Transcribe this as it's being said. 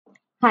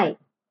Hi,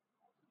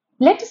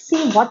 let us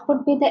see what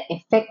would be the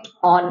effect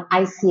on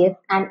ICF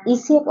and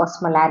ECF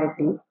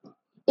osmolarity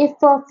if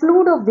a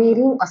fluid of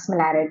varying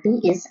osmolarity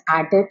is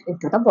added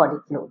into the body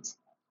fluids.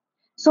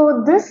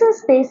 So this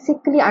is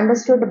basically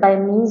understood by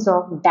means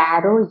of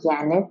Darrow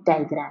Yannet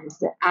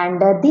diagrams,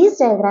 and these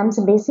diagrams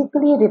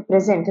basically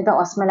represent the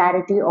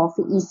osmolarity of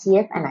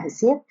ECF and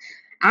ICF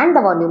and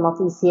the volume of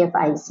ECF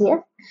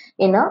ICF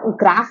in a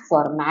graph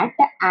format,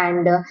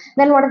 and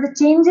then what are the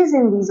changes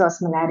in these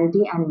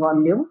osmolarity and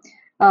volume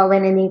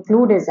when any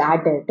fluid is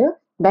added,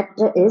 that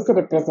is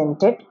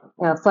represented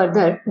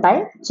further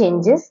by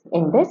changes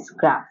in this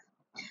graph.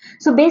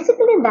 So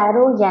basically,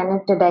 Darrow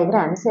Yannet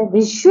diagrams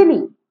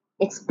visually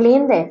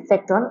explain the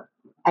effect on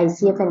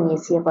ICF and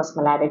ACF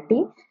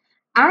osmolarity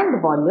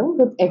and volume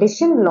with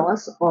addition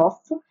loss of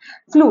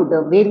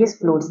fluid, various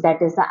fluids,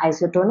 that is the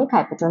isotonic,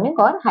 hypotonic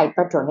or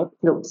hypertonic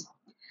fluids.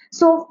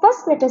 So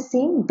first let us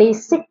see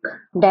basic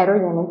Darrow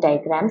Yannet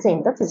diagrams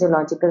in the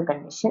physiological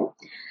condition.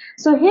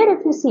 So here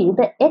if you see,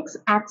 the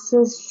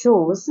x-axis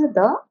shows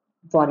the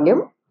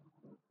volume,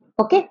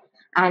 okay,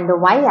 and the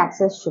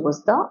y-axis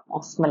shows the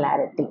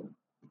osmolarity.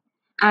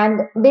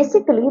 And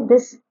basically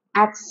this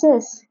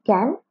axis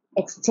can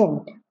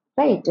extend,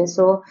 right?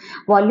 So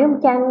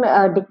volume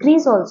can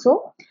decrease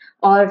also,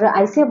 or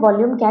I say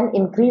volume can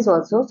increase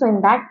also. So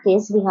in that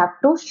case we have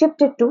to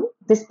shift it to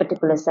this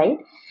particular side,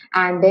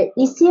 and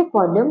ECF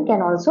volume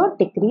can also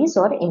decrease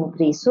or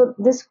increase. So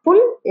this full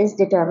is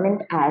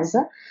determined as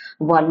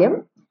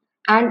volume.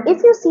 And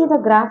if you see the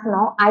graph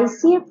now,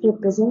 ICF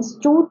represents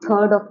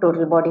 2/3 of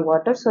total body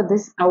water. So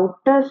this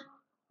outer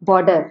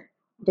border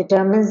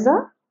determines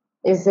the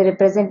is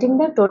representing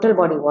the total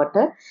body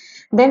water.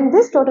 Then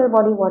this total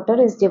body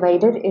water is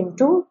divided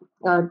into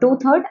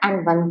 2/3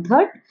 and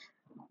 1/3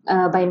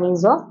 by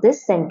means of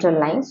this central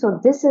line. So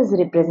this is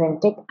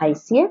representing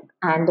ICF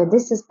and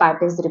this is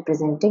part is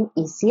representing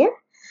ECF.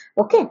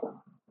 Okay.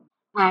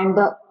 And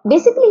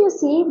basically you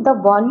see the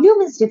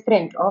volume is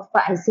different of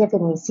ICF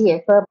and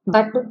ECF,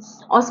 but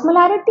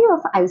osmolarity of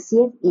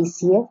ICF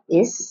ECF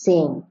is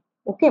same.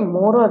 Okay,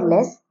 more or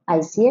less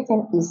ICF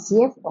and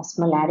ECF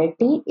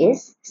osmolarity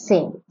is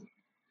same.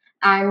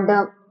 And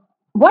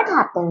what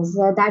happens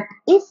that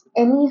if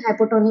any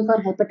hypotonic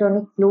or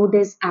hypertonic fluid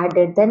is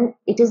added, then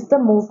it is the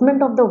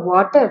movement of the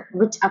water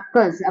which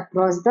occurs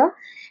across the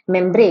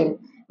membrane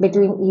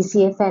between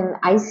ECF and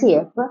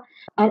ICF,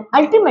 and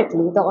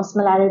ultimately the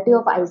osmolarity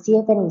of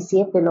ICF and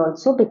ECF will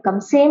also become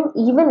same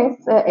even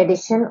if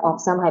addition of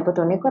some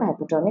hypotonic or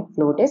hypertonic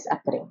fluid is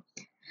occurring.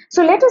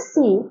 So let us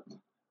see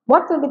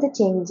what will be the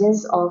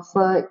changes of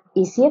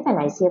ECF and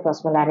ICF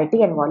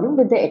osmolarity and volume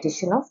with the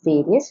addition of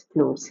various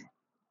fluids.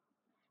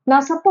 Now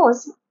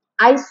suppose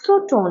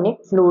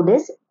isotonic fluid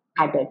is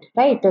added,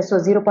 right? So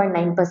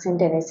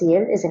 0.9%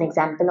 NaCl is an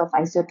example of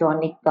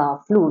isotonic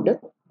fluid,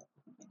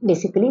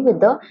 basically with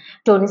the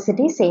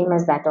tonicity same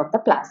as that of the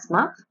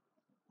plasma.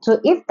 So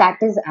if that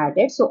is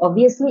added, so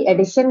obviously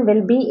addition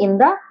will be in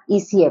the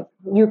ECF.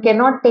 You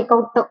cannot take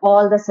out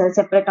all the cells,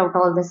 separate out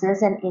all the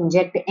cells and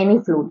inject any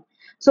fluid.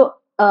 So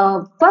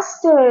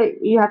first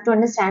you have to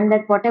understand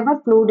that whatever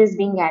fluid is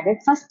being added,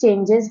 first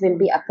changes will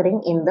be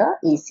occurring in the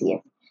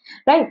ECF,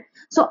 right?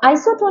 So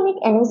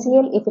isotonic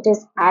NaCl, if it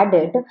is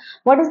added,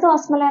 what is the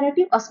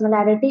osmolarity?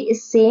 Osmolarity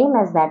is same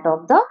as that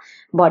of the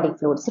body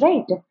fluids,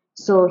 right?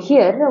 So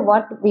here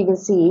what we will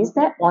see is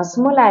the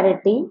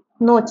osmolarity,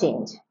 no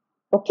change,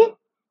 okay,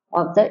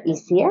 of the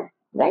ECF,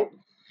 right?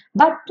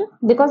 But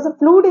because the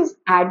fluid is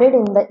added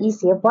in the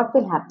ECF, what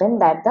will happen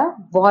that the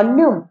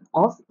volume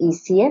of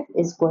ECF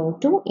is going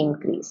to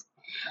increase.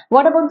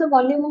 What about the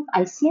volume of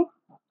ICF?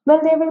 Well,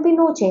 there will be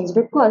no change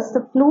because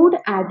the fluid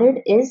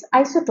added is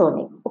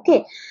isotonic,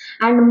 okay,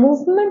 and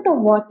movement of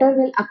water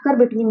will occur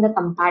between the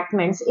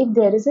compartments if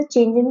there is a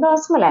change in the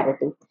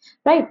osmolarity,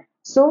 right?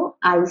 So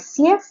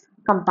ICF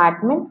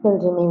compartment will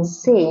remain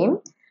same,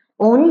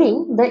 only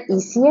the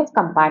ECF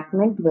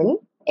compartment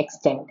will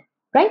extend,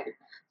 right?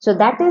 So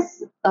that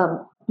is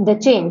the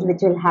change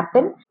which will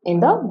happen in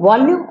the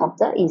volume of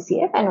the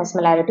ECF, and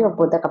osmolarity of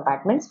both the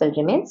compartments will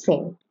remain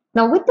same.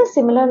 Now with the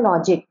similar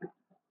logic,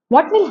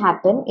 what will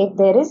happen if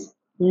there is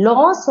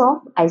loss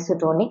of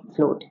isotonic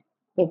fluid?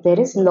 If there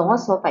is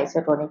loss of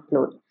isotonic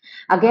fluid,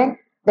 again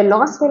the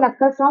loss will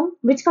occur from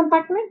which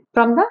compartment?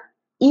 From the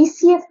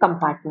ECF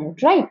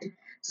compartment, right?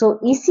 So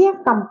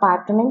ECF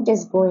compartment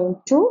is going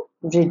to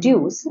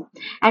reduce,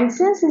 and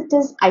since it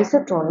is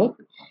isotonic,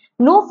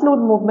 no fluid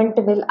movement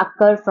will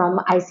occur from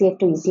ICF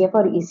to ECF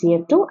or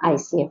ECF to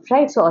ICF,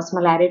 right? So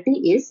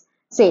osmolarity is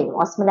same.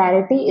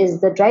 Osmolarity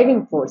is the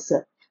driving force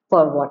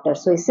for water.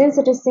 So since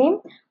it is same,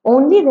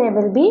 only there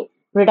will be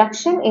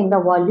reduction in the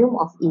volume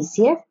of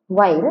ECF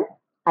while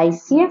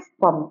ICF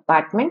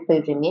compartment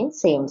will remain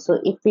same. So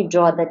if we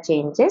draw the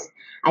changes,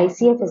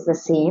 ICF is the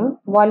same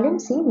volume,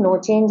 see, no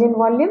change in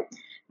volume,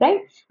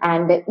 right?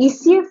 And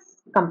ECF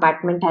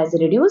compartment has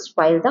reduced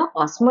while the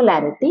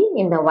osmolarity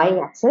in the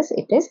y-axis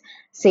it is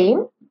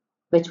same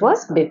which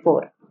was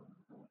before.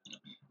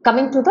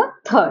 Coming to the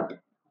third,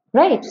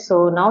 right?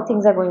 So now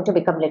things are going to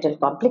become little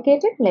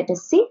complicated. Let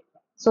us see.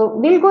 So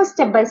we'll go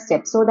step by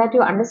step so that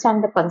you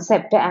understand the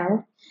concept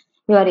and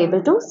you are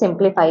able to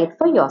simplify it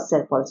for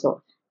yourself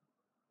also.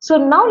 So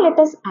now let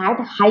us add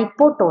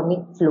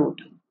hypotonic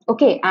fluid.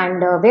 Okay,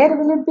 and where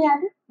will it be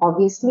added?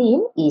 Obviously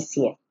in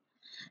ECF.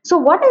 So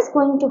what is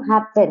going to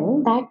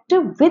happen that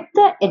with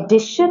the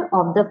addition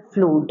of the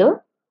fluid,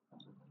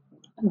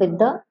 with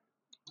the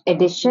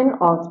addition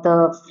of the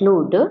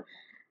fluid,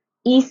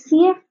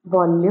 ECF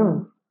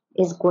volume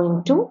is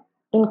going to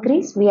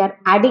increase. We are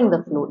adding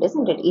the fluid,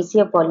 isn't it?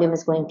 ECF volume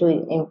is going to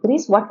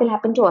increase. What will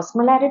happen to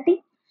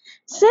osmolarity?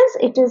 Since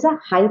it is a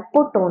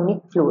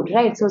hypotonic fluid,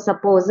 right? So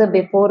suppose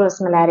before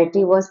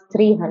osmolarity was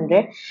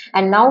 300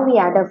 and now we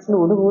add a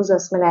fluid whose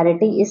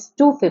osmolarity is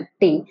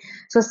 250.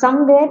 So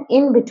somewhere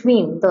in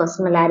between the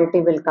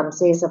osmolarity will come,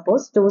 say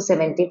suppose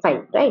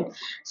 275, right?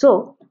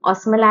 So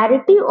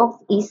osmolarity of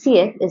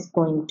ECF is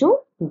going to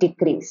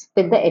decrease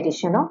with the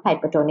addition of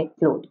hypotonic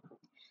fluid.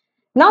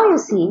 Now you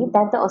see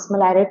that the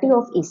osmolarity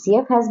of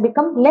ECF has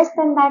become less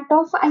than that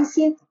of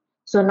ICF.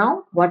 So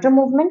now water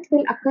movement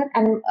will occur,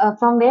 and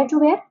from where to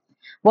where?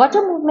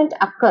 Water movement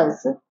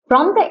occurs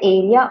from the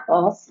area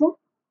of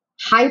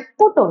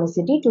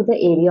hypotonicity to the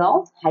area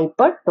of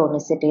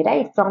hypertonicity,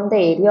 right? From the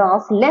area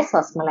of less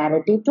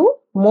osmolarity to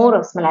more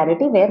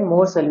osmolarity where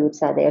more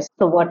solutes are there.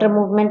 So water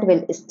movement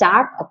will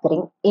start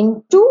occurring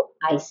into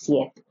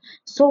ICF.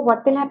 So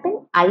what will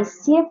happen?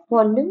 ICF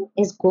volume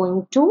is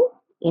going to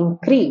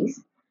increase,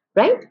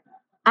 right?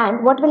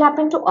 And what will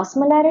happen to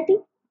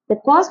osmolarity?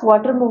 Because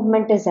water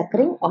movement is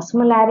occurring,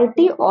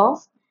 osmolarity of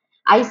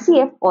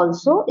ICF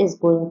also is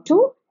going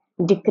to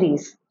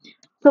decrease.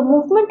 So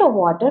movement of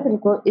water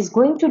is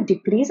going to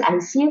decrease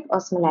ICF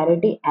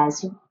osmolarity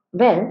as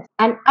well,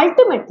 and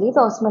ultimately the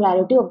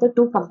osmolarity of the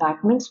two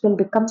compartments will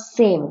become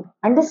same.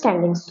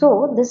 Understanding?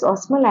 So this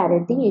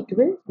osmolarity, it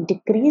will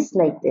decrease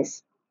like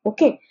this.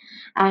 Okay,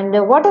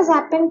 and what has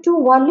happened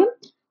to volume?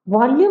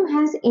 Volume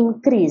has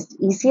increased.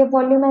 ECF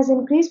volume has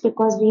increased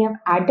because we have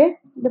added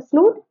the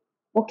fluid.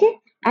 Okay,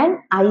 and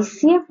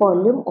ICF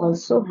volume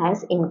also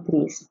has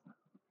increased.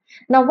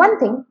 Now one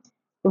thing,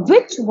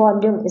 which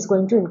volume is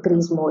going to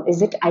increase more?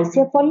 Is it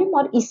ICF volume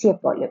or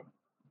ECF volume?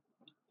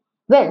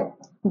 Well,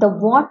 the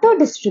water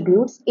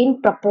distributes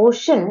in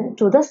proportion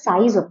to the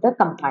size of the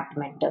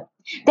compartment.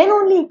 Then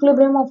only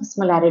equilibrium of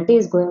osmolarity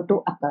is going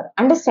to occur.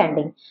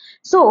 Understanding?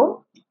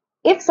 So,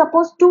 if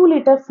suppose 2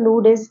 liter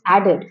fluid is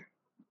added,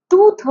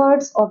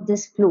 2/3 of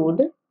this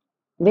fluid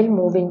will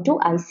move into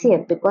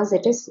ICF because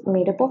it is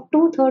made up of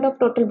 2/3 of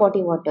total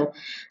body water.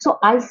 So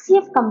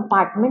ICF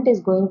compartment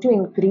is going to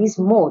increase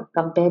more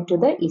compared to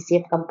the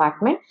ECF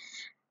compartment,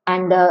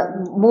 and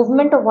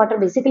movement of water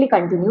basically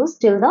continues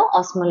till the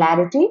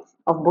osmolarity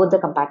of both the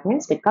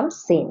compartments becomes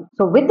same.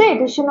 So with the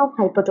addition of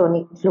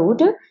hypotonic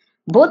fluid,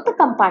 both the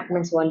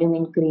compartments volume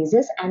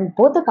increases and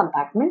both the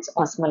compartments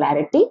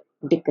osmolarity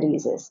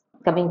decreases.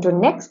 Coming to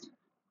next,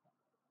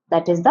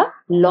 that is the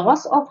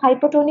loss of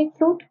hypotonic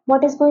fluid.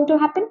 What is going to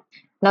happen?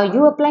 Now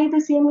you apply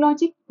the same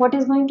logic. What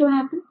is going to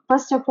happen?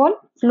 First of all,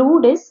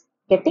 fluid is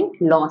getting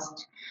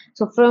lost.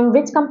 So from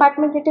which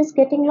compartment it is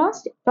getting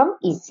lost? From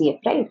ECF,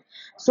 right?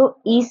 So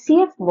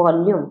ECF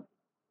volume,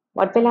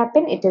 what will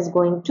happen? It is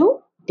going to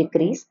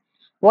decrease.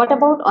 What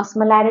about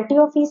osmolarity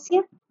of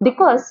ECF?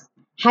 Because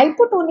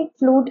hypotonic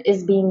fluid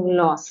is being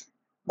lost.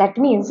 That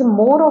means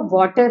more of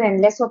water and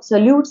less of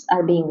solutes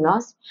are being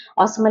lost.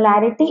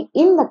 Osmolarity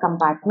in the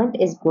compartment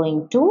is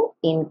going to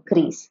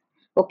increase.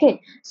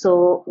 Okay,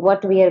 so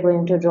what we are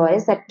going to draw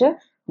is that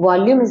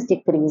volume is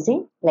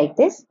decreasing like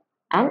this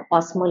and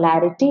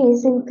osmolarity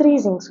is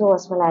increasing. So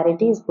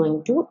osmolarity is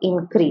going to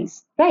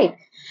increase, right?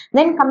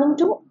 Then coming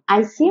to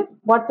ICF,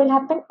 what will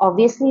happen?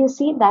 Obviously, you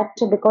see that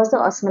because the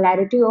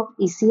osmolarity of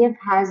ECF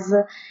has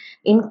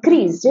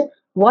increased,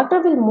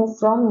 water will move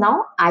from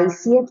now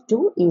ICF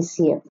to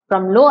ECF,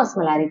 from low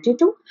osmolarity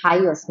to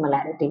high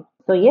osmolarity.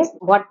 So yes,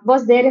 what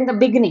was there in the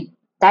beginning,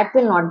 that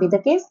will not be the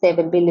case. There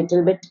will be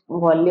little bit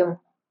volume.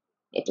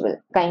 It will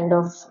kind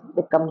of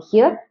become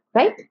here,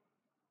 right?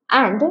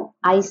 And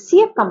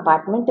ICF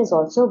compartment is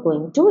also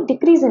going to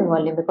decrease in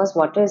volume because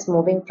water is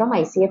moving from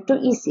ICF to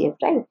ECF,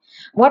 right?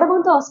 What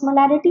about the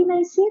osmolarity in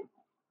ICF?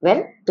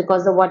 Well,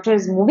 because the water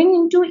is moving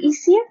into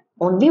ECF,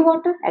 only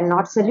water and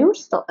not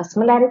solutes, the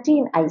osmolarity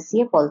in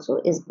ICF also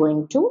is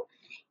going to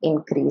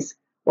increase.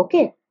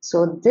 Okay,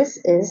 so this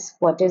is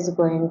what is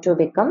going to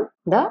become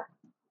the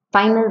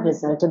final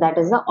result. That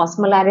is the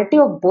osmolarity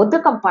of both the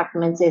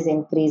compartments is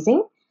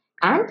increasing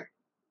and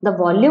the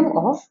volume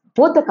of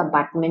both the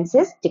compartments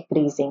is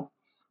decreasing.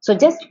 So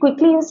just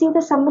quickly you see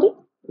the summary.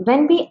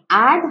 When we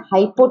add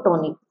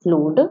hypotonic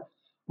fluid,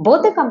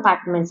 both the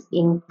compartments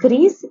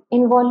increase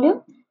in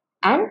volume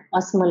and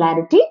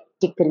osmolarity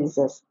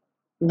decreases.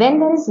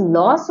 When there is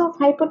loss of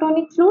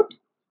hypotonic fluid,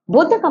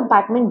 both the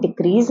compartment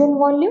decrease in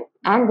volume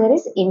and there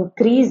is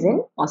increase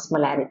in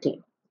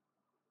osmolarity.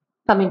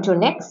 Coming to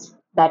next,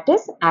 that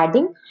is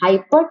adding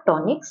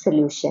hypertonic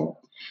solution.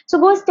 So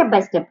go step by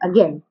step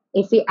again.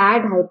 If we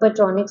add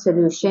hypertonic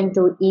solution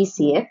to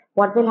ECF,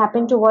 what will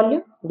happen to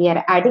volume? We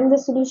are adding the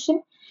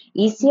solution.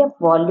 ECF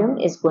volume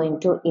is going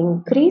to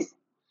increase,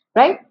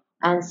 right?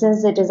 And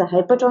since it is a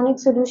hypertonic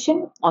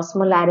solution,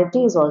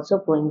 osmolarity is also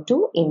going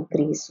to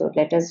increase. So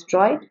let us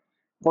draw it.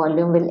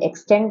 Volume will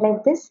extend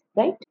like this,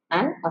 right?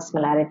 And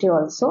osmolarity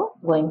also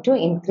going to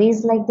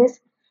increase like this.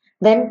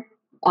 Then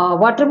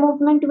water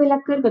movement will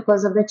occur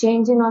because of the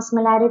change in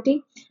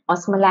osmolarity.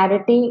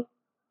 Osmolarity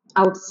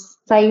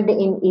outside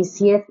in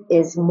ECF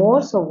is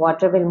more, so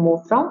water will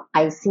move from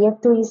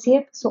ICF to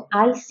ECF. So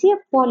ICF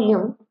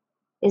volume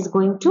is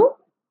going to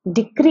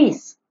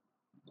decrease.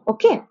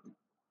 Okay,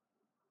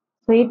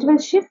 so it will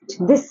shift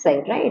this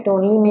side, right?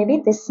 Only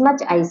maybe this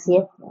much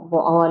ICF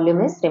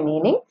volume is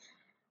remaining,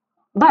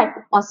 but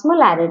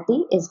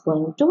osmolarity is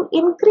going to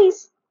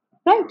increase,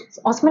 right?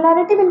 So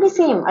osmolarity will be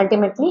same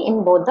ultimately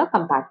in both the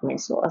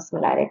compartments. So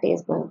osmolarity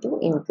is going to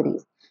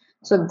increase.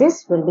 So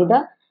this will be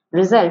the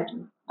result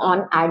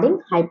on adding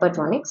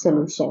hypertonic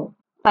solution.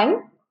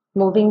 Fine.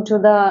 Moving to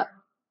the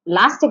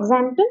last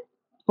example.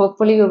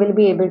 Hopefully you will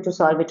be able to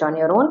solve it on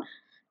your own.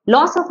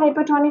 Loss of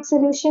hypertonic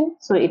solution.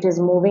 So it is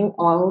moving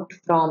out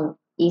from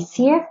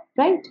ECF,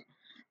 right?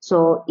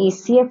 So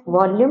ECF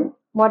volume,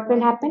 what will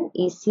happen?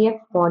 ECF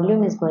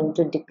volume is going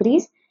to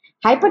decrease.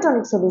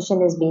 Hypertonic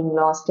solution is being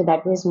lost.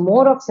 That means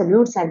more of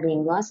solutes are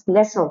being lost,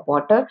 less of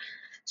water.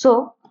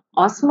 So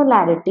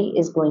osmolarity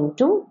is going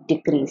to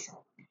decrease.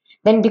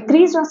 Then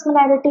decreased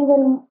osmolarity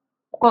will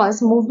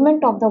cause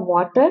movement of the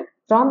water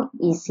from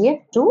ECF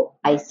to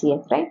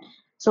ICF, right?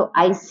 So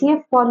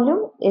ICF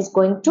volume is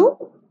going to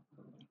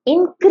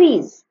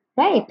increase,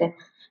 right?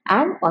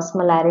 And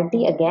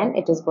osmolarity again,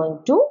 it is going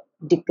to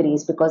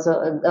decrease because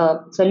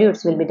the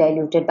solutes will be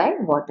diluted by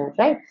water,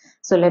 right?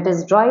 So let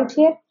us draw it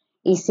here.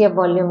 ECF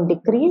volume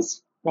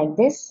decreased like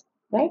this,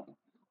 right?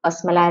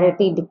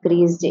 Osmolarity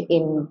decreased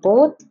in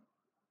both,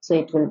 so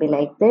it will be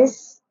like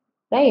this,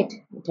 right?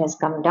 It has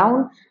come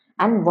down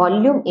and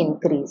volume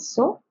increase.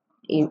 So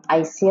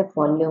ICF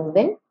volume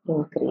will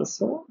increase.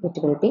 So it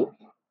will be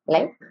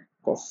like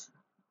this.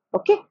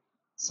 Okay.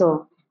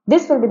 So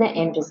this will be the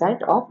end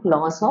result of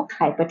loss of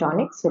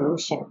hypertonic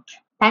solution.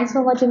 Thanks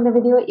for watching the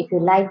video. If you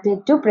liked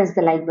it, do press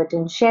the like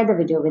button, share the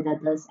video with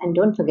others, and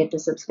don't forget to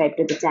subscribe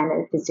to the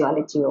channel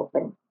Physiology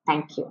Open.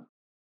 Thank you.